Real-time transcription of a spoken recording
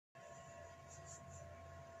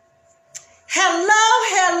Hello,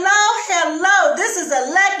 hello, hello. This is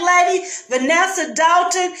Elect Lady Vanessa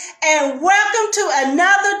Dalton, and welcome to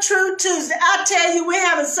another True Tuesday. I tell you, we're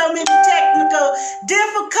having so many technical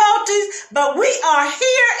difficulties, but we are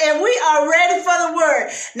here and we are ready for the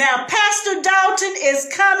word. Now, Pastor Dalton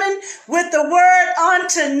is coming with the word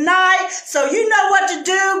on tonight, so you know what to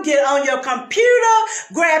do. Get on your computer,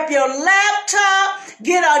 grab your laptop,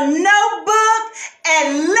 get a notebook,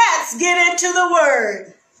 and let's get into the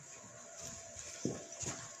word.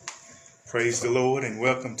 Praise the Lord and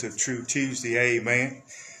welcome to True Tuesday. Amen.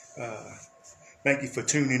 Thank you for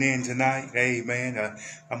tuning in tonight. Amen.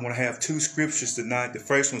 I'm going to have two scriptures tonight. The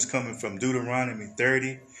first one's coming from Deuteronomy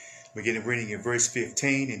 30. Beginning reading in verse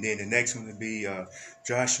 15. And then the next one will be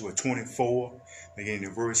Joshua 24. Beginning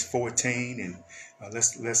in verse 14. And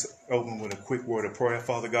let's open with a quick word of prayer.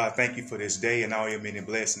 Father God, thank you for this day and all your many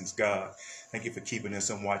blessings, God. Thank you for keeping us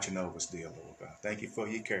and watching over us, dear Lord God. Thank you for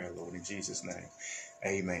your care, Lord, in Jesus' name.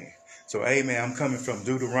 Amen. So, amen, I'm coming from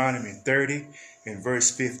Deuteronomy 30 in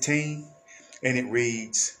verse 15, and it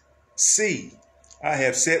reads, See, I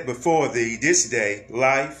have set before thee this day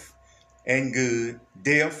life and good,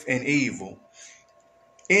 death and evil,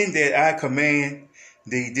 in that I command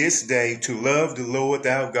thee this day to love the Lord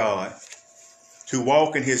thy God, to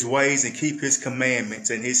walk in his ways and keep his commandments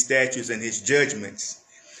and his statutes and his judgments,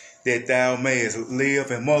 that thou mayest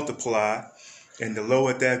live and multiply. And the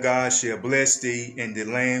Lord thy God shall bless thee in the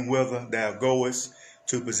land whither thou goest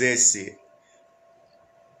to possess it.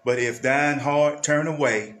 But if thine heart turn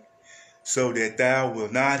away, so that thou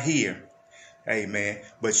wilt not hear, amen,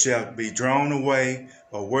 but shalt be drawn away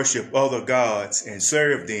or worship other gods and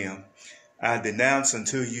serve them, I denounce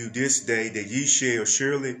unto you this day that ye shall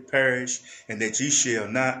surely perish, and that ye shall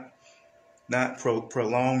not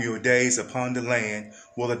prolong your days upon the land,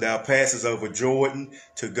 whither thou passest over Jordan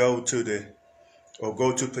to go to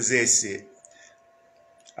possess it.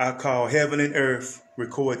 I call heaven and earth,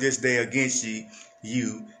 record this day against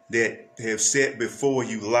you that have set before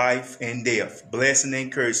you life and death, blessing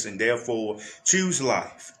and cursing. Therefore choose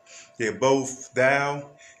life, that both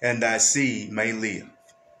thou and thy seed may live,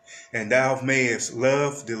 and thou mayest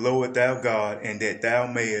love the Lord thy God, and that thou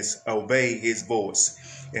mayest obey his voice,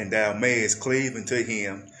 and thou mayest cleave unto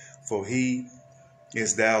him, for he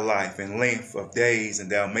is thy life and length of days, and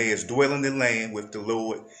thou mayest dwell in the land with the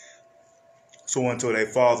Lord, so unto thy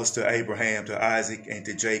fathers, to Abraham, to Isaac, and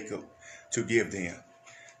to Jacob, to give them.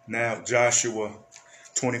 Now Joshua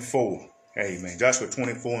 24, amen. Joshua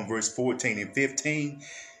 24 and verse 14 and 15,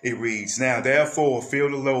 it reads, Now therefore fear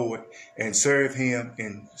the Lord, and serve him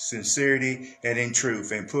in sincerity and in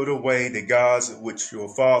truth, and put away the gods which your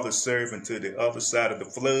fathers served unto the other side of the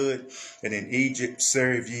flood, and in Egypt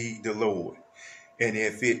serve ye the Lord. And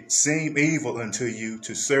if it seem evil unto you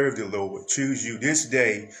to serve the Lord, choose you this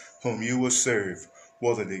day whom you will serve,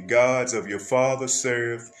 whether the gods of your fathers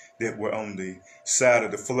served that were on the side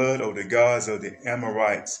of the flood, or the gods of the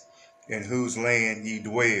Amorites, in whose land ye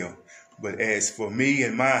dwell. But as for me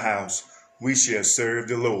and my house, we shall serve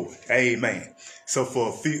the Lord. Amen. So for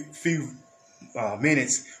a few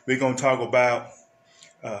minutes, we're going to talk about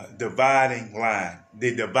dividing line.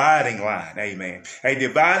 The dividing line. Amen. A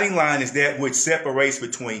dividing line is that which separates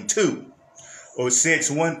between two, or sets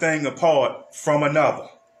one thing apart from another.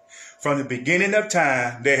 From the beginning of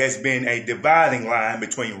time, there has been a dividing line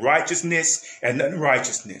between righteousness and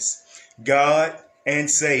unrighteousness, God and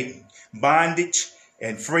Satan, bondage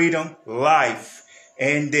and freedom, life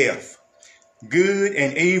and death, good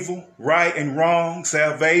and evil, right and wrong,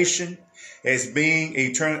 salvation as being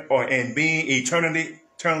eternally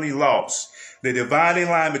lost. The dividing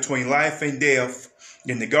line between life and death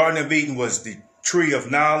in the Garden of Eden was the tree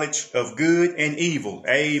of knowledge of good and evil.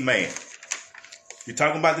 Amen. You're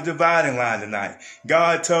talking about the dividing line tonight.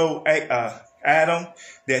 God told Adam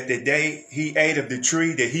that the day he ate of the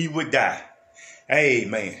tree that he would die.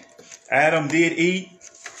 Amen. Adam did eat,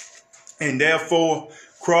 and therefore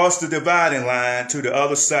crossed the dividing line to the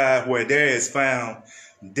other side, where there is found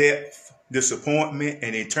death, disappointment,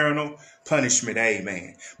 and eternal punishment.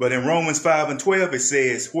 Amen. But in Romans 5 and 12, it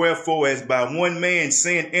says, Wherefore as by one man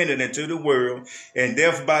sin entered into the world, and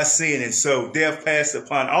death by sin, and so death passed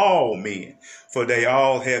upon all men, for they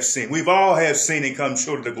all have sinned. We've all have sinned and come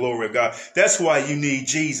short of the glory of God. That's why you need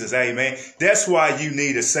Jesus. Amen. That's why you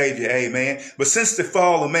need a Savior. Amen. But since the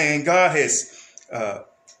fall of man, God has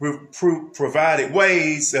provided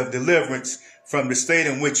ways of deliverance from the state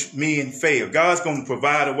in which men fail. God's going to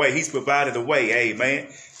provide a way. He's provided a way. Amen.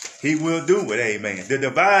 He will do it. Amen. The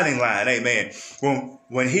dividing line. Amen.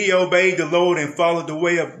 When he obeyed the Lord and followed the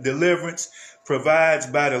way of deliverance provides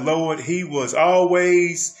by the Lord, he was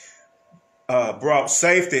always brought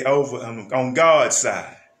safety over on God's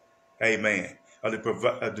side. Amen. Of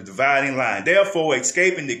the dividing line. Therefore,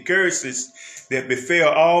 escaping the curses that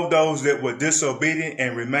befell all those that were disobedient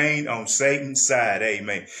and remained on Satan's side.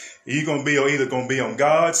 Amen. You're going to be either going to be on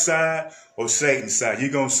God's side or Satan's side.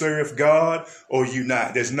 You're going to serve God or you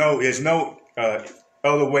not. There's no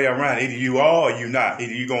other way around. Either you are or you not.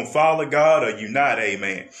 Either you're going to follow God or you not.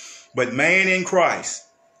 Amen. But man in Christ,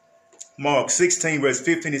 Mark 16 verse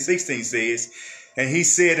 15 and 16 says, and he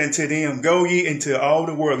said unto them, go ye into all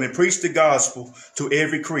the world and preach the gospel to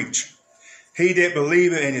every creature. He that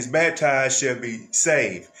believeth and is baptized shall be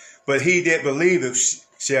saved, but he that believeth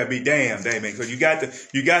shall be damned. Amen. So you got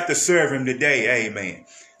to serve him today. Amen.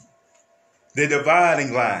 The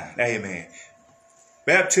dividing line. Amen.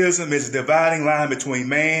 Baptism is a dividing line between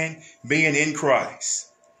man being in Christ.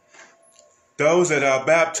 Those that are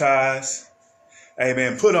baptized,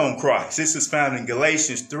 amen, put on Christ. This is found in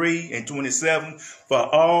Galatians 3 and 27.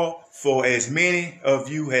 For as many of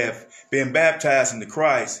you have been baptized into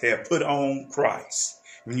Christ, have put on Christ.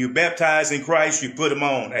 When you baptize in Christ, you put him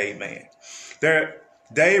on. Amen.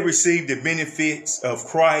 They received the benefits of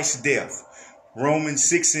Christ's death. Romans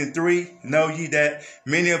 6 and 3. Know ye that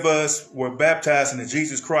many of us were baptized into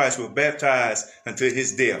Jesus Christ, were baptized unto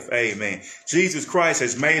his death. Amen. Jesus Christ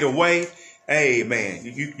has made a way. Amen.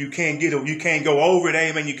 You can't go over it.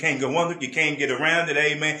 Amen. You can't go under it. You can't get around it.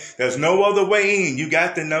 Amen. There's no other way in. You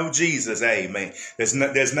got to know Jesus. Amen. There's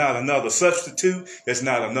not another substitute. There's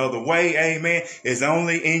not another way. Amen. It's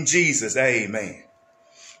only in Jesus. Amen.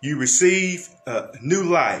 You receive new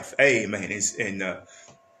life. Amen. It's in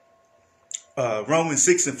Romans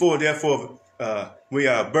 6 and 4. Therefore, we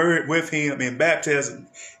are buried with him in baptism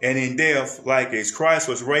and in death, like as Christ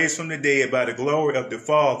was raised from the dead by the glory of the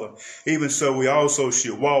Father. Even so, we also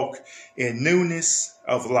should walk in newness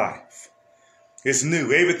of life. It's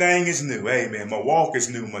new. Everything is new. Amen. My walk is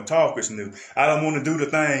new. My talk is new. I don't want to do the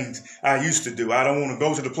things I used to do. I don't want to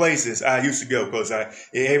go to the places I used to go because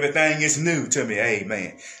everything is new to me.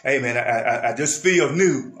 Amen. Amen. I just feel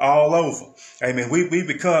new all over. Amen. We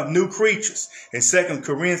become new creatures. And 2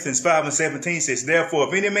 Corinthians 5 and 17 says, therefore,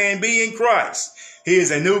 if any man be in Christ, he is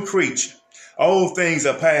a new creature. Old things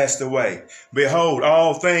are passed away. Behold,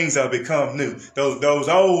 all things are become new. Those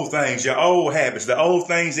old things, your old habits, the old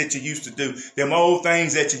things that you used to do, them old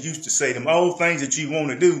things that you used to say, them old things that you want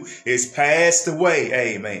to do is passed away.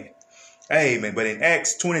 Amen. Amen. But in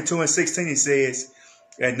Acts 22 and 16, it says,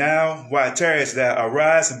 and now, while tarriest thou,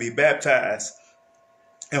 arise and be baptized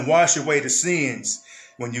and wash away the sins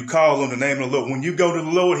when you call on the name of the Lord. When you go to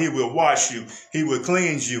the Lord, he will wash you. He will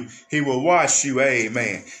cleanse you. He will wash you.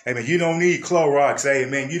 Amen. Amen. You don't need Clorox.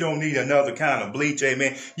 Amen. You don't need another kind of bleach.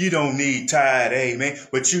 Amen. You don't need Tide. Amen.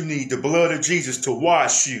 But you need the blood of Jesus to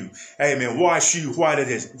wash you. Amen. Wash you white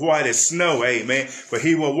as snow. Amen. But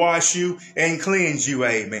he will wash you and cleanse you.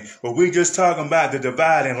 Amen. But we're just talking about the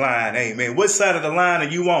dividing line. Amen. What side of the line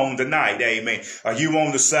are you on tonight? Amen. Are you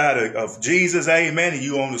on the side of Jesus? Amen. Are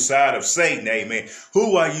you on the side of Satan? Amen.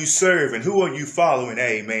 Who are you serving? Who are you following?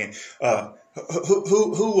 Amen.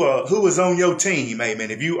 Who is on your team?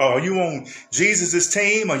 Amen. Are you on Jesus's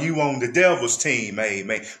team? Or are you on the devil's team?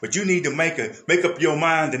 Amen. But you need to make up your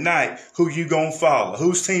mind tonight who you gonna follow,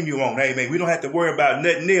 whose team you on. Amen. We don't have to worry about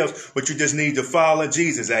nothing else, but you just need to follow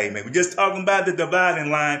Jesus. Amen. We're just talking about the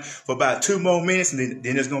dividing line for about 2 more minutes, and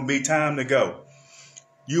then there's gonna be time to go.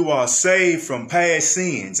 You are saved from past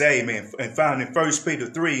sins. Amen. And found in 1 Peter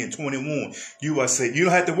 3 and 21. You are saved. You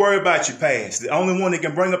don't have to worry about your past. The only one that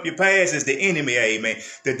can bring up your past is the enemy. Amen.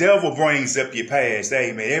 The devil brings up your past.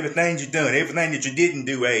 Amen. Everything you've done, everything that you didn't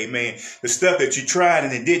do. Amen. The stuff that you tried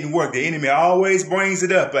and it didn't work. The enemy always brings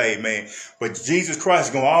it up. Amen. But Jesus Christ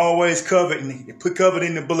is going to always cover it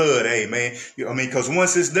in the blood. Amen. Because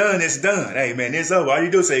once it's done, it's done. Amen. It's over. All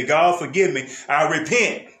you do is say, God, forgive me. I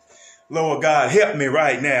repent. Lord God, help me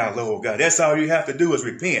right now, Lord God. That's all you have to do is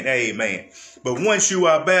repent. Amen. But once you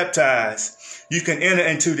are baptized, you can enter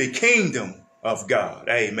into the kingdom of God.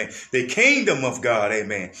 Amen. The kingdom of God.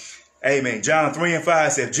 Amen. Amen. John 3 and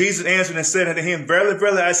 5 says, Jesus answered and said unto him, verily,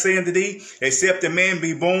 verily, I say unto thee, except a man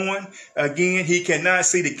be born again, he cannot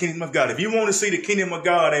see the kingdom of God. If you want to see the kingdom of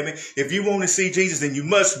God, amen, if you want to see Jesus, then you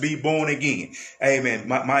must be born again. Amen.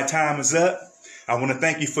 My time is up. I want to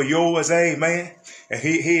thank you for yours, amen. And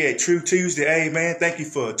here at True Tuesday, amen. Thank you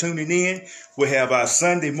for tuning in. We have our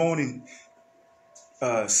Sunday morning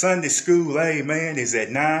Sunday school, amen, is at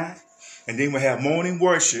 9. And then we have morning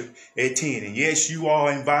worship at 10. And yes, you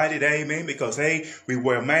are invited, amen, because, hey, we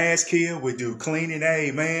wear masks here. We do cleaning,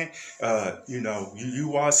 amen.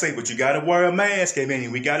 You are safe, but you got to wear a mask, amen.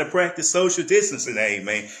 And we got to practice social distancing,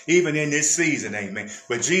 amen, even in this season, amen.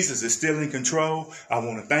 But Jesus is still in control. I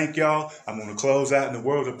want to thank y'all. I'm going to close out in the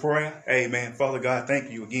word of prayer, amen. Father God,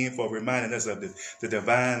 thank you again for reminding us of the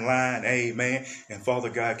divine line, amen. And Father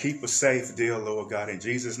God, keep us safe, dear Lord God. In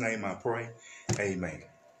Jesus' name I pray, amen.